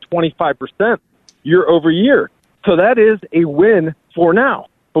down about 25% year over year. So that is a win for now.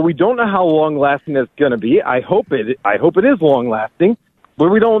 But we don't know how long-lasting that's going to be. I hope it is long-lasting, but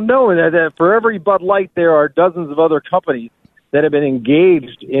we don't know. And that for every Bud Light, there are dozens of other companies that have been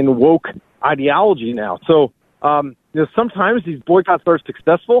engaged in woke ideology now. So, sometimes these boycotts are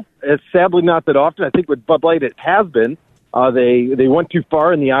successful. It's sadly not that often. I think with Bud Light it has been. They went too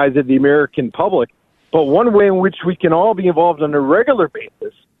far in the eyes of the American public. But one way in which we can all be involved on a regular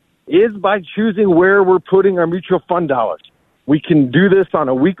basis is by choosing where we're putting our mutual fund dollars. We can do this on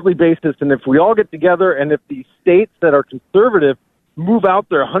a weekly basis, and if we all get together and if the states that are conservative move out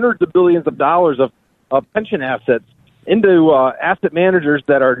their hundreds of billions of dollars of pension assets into asset managers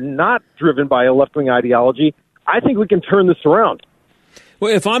that are not driven by a left-wing ideology, I think we can turn this around.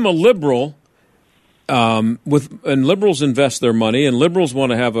 Well, if I'm a liberal, and liberals invest their money, and liberals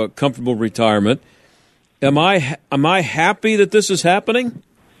want to have a comfortable retirement, am I happy that this is happening?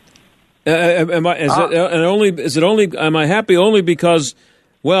 Am I happy only because,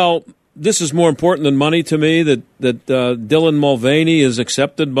 well, this is more important than money to me, that Dylan Mulvaney is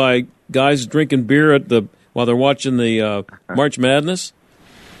accepted by guys drinking beer while they're watching the March Madness?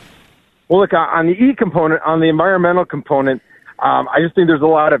 Well, look, on the E component, on the environmental component, I just think there's a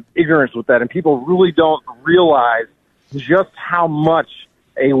lot of ignorance with that, and people really don't realize just how much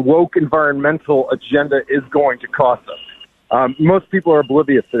a woke environmental agenda is going to cost us. Most people are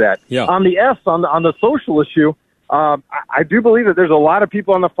oblivious to that. Yeah. On the S, on the social issue, I do believe that there's a lot of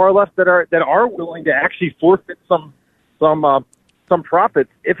people on the far left that are willing to actually forfeit some profits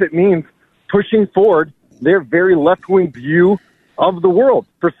if it means pushing forward their very left-wing view of the world.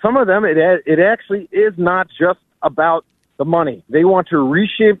 For some of them, it actually is not just about the money. They want to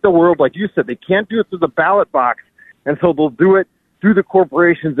reshape the world, like you said. They can't do it through the ballot box, and so they'll do it through the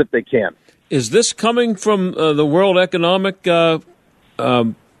corporations if they can. Is this coming from the World Economic WEF?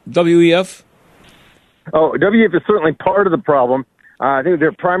 Oh, WEF is certainly part of the problem. I think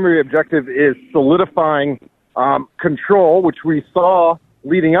their primary objective is solidifying control, which we saw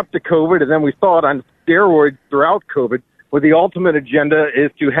leading up to COVID, and then we saw it on steroids throughout COVID, where the ultimate agenda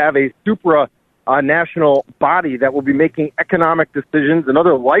is to have a supranational body that will be making economic decisions and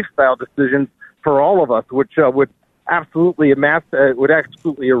other lifestyle decisions for all of us, which would absolutely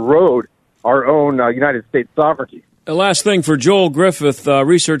erode our own United States sovereignty. The last thing for Joel Griffith,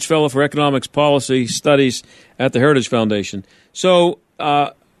 research fellow for economics policy studies at the Heritage Foundation. So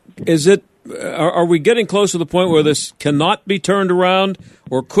are we getting close to the point where this cannot be turned around,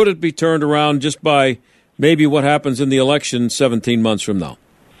 or could it be turned around just by maybe what happens in the election 17 months from now?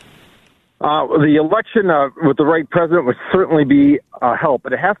 The election with the right president would certainly be a help,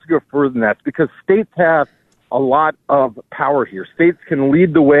 but it has to go further than that because states have a lot of power here. States can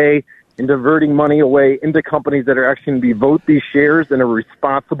lead the way in diverting money away into companies that are actually going to vote these shares in a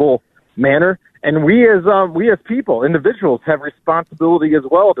responsible manner. And we as people, individuals, have responsibility as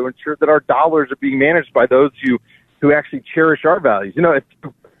well to ensure that our dollars are being managed by those who actually cherish our values. You know, if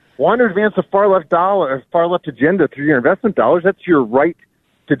you want to advance a far left agenda through your investment dollars, that's your right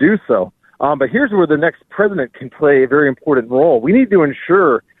to do so. But here's where the next president can play a very important role. We need to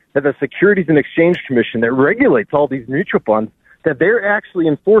ensure that the Securities and Exchange Commission that regulates all these mutual funds, that they're actually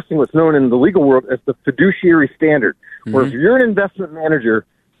enforcing what's known in the legal world as the fiduciary standard. Mm-hmm. Where if you're an investment manager,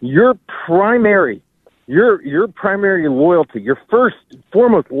 your primary loyalty, your first and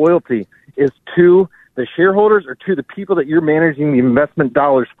foremost loyalty is to the shareholders or to the people that you're managing the investment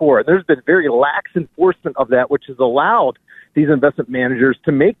dollars for. There's been very lax enforcement of that, which has allowed these investment managers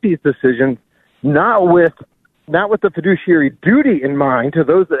to make these decisions not with the fiduciary duty in mind to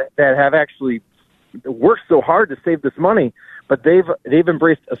those that have actually worked so hard to save this money, but they've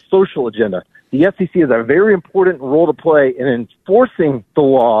embraced a social agenda. The SEC has a very important role to play in enforcing the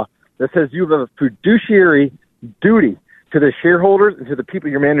law that says you have a fiduciary duty to the shareholders and to the people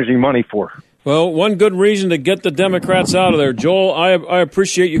you're managing money for. Well, one good reason to get the Democrats out of there. Joel, I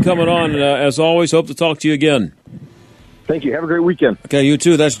appreciate you coming on. As always, hope to talk to you again. Thank you. Have a great weekend. Okay, you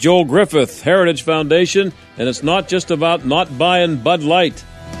too. That's Joel Griffith, Heritage Foundation, and it's not just about not buying Bud Light.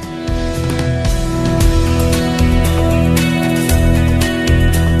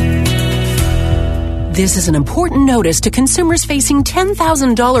 This is an important notice to consumers facing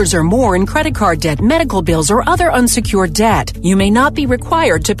 $10,000 or more in credit card debt, medical bills, or other unsecured debt. You may not be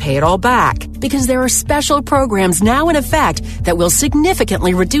required to pay it all back because there are special programs now in effect that will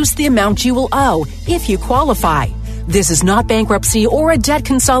significantly reduce the amount you will owe if you qualify. This is not bankruptcy or a debt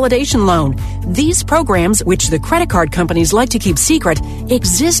consolidation loan. These programs, which the credit card companies like to keep secret,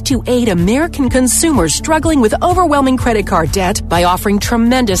 exist to aid American consumers struggling with overwhelming credit card debt by offering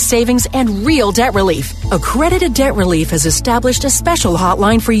tremendous savings and real debt relief. Accredited Debt Relief has established a special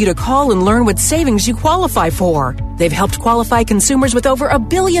hotline for you to call and learn what savings you qualify for. They've helped qualify consumers with over $1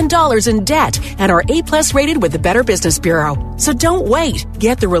 billion in debt and are A+ rated with the Better Business Bureau. So don't wait.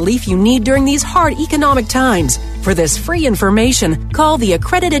 Get the relief you need during these hard economic times. For this free information, call the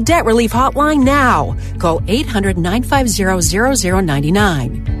Accredited Debt Relief Hotline now. Call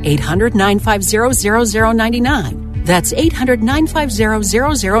 800-950-0099. 800-950-0099. That's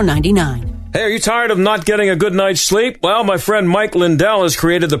 800-950-0099. Hey, are you tired of not getting a good night's sleep? Well, my friend Mike Lindell has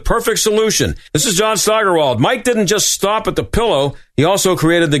created the perfect solution. This is John Steigerwald. Mike didn't just stop at the pillow. He also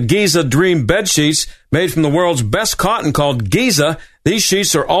created the Giza Dream bed sheets made from the world's best cotton called Giza. These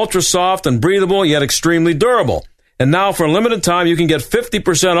sheets are ultra soft and breathable, yet extremely durable. And now, for a limited time, you can get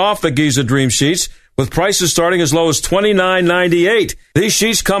 50% off the Giza Dream sheets with prices starting as low as $29.98. These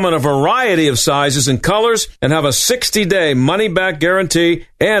sheets come in a variety of sizes and colors and have a 60-day money-back guarantee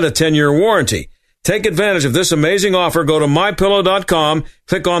and a 10-year warranty. Take advantage of this amazing offer. Go to MyPillow.com,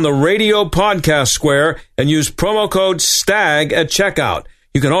 click on the radio podcast square, and use promo code STAG at checkout.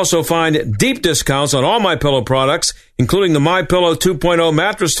 You can also find deep discounts on all MyPillow products, including the MyPillow 2.0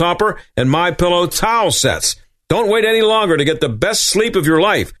 mattress topper and MyPillow towel sets. Don't wait any longer to get the best sleep of your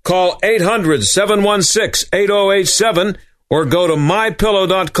life. Call 800-716-8087 or go to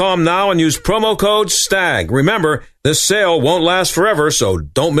MyPillow.com now and use promo code STAG. Remember, this sale won't last forever, so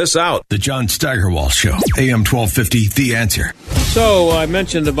don't miss out. The John Steigerwald Show, AM 1250, The Answer. So I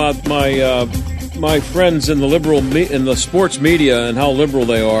mentioned about my friends in the in the sports media and how liberal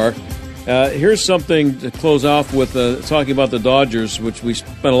they are. Here's something to close off with, talking about the Dodgers, which we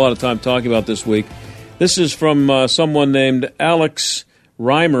spent a lot of time talking about this week. This is from someone named Alex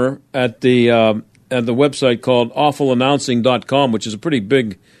Reimer at the website called awfulannouncing.com, which is a pretty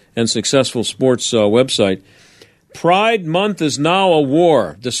big and successful sports website. Pride Month is now a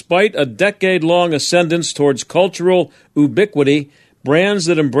war. Despite a decade-long ascendance towards cultural ubiquity, brands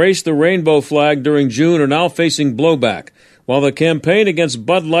that embraced the rainbow flag during June are now facing blowback. While the campaign against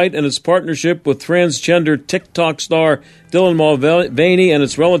Bud Light and its partnership with transgender TikTok star Dylan Mulvaney and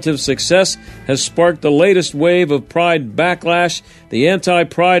its relative success has sparked the latest wave of Pride backlash, the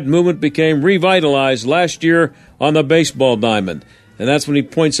anti-Pride movement became revitalized last year on the baseball diamond. And that's when he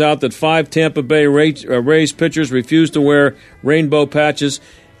points out that 5 Tampa Bay Rays pitchers refused to wear rainbow patches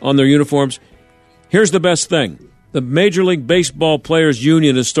on their uniforms. Here's the best thing. The Major League Baseball Players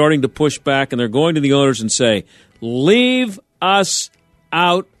Union is starting to push back, and they're going to the owners and say, leave us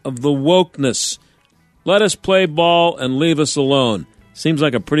out of the wokeness. Let us play ball and leave us alone. Seems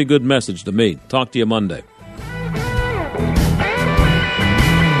like a pretty good message to me. Talk to you Monday.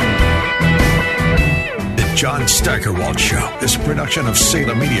 The John Steigerwald Show is a production of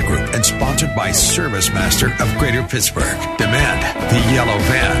Salem Media Group and sponsored by ServiceMaster of Greater Pittsburgh. Demand the yellow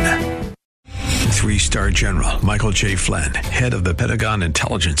van. 3-star General Michael J. Flynn, head of the Pentagon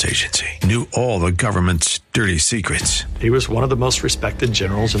Intelligence Agency, knew all the government's dirty secrets. He was one of the most respected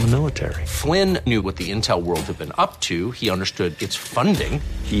generals in the military. Flynn knew what the intel world had been up to. He understood its funding.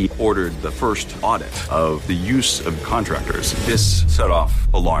 He ordered the first audit of the use of contractors. This set off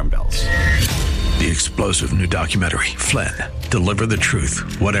alarm bells. The explosive new documentary, Flynn, Deliver the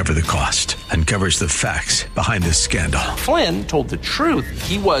Truth, Whatever the Cost, uncovers the facts behind this scandal. Flynn told the truth.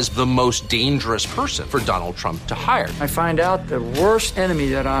 He was the most dangerous person for Donald Trump to hire. I find out the worst enemy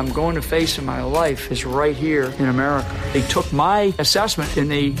that I'm going to face in my life is right here in America. They took my assessment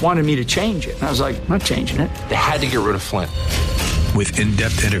and they wanted me to change it. And I was like, I'm not changing it. They had to get rid of Flynn. With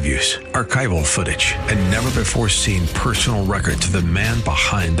in-depth interviews, archival footage, and never-before-seen personal records of the man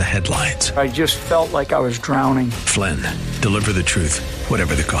behind the headlines. I just felt like I was drowning. Flynn, Deliver the Truth,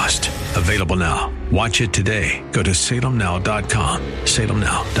 Whatever the Cost. Available now. Watch it today. Go to salemnow.com.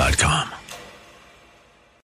 salemnow.com.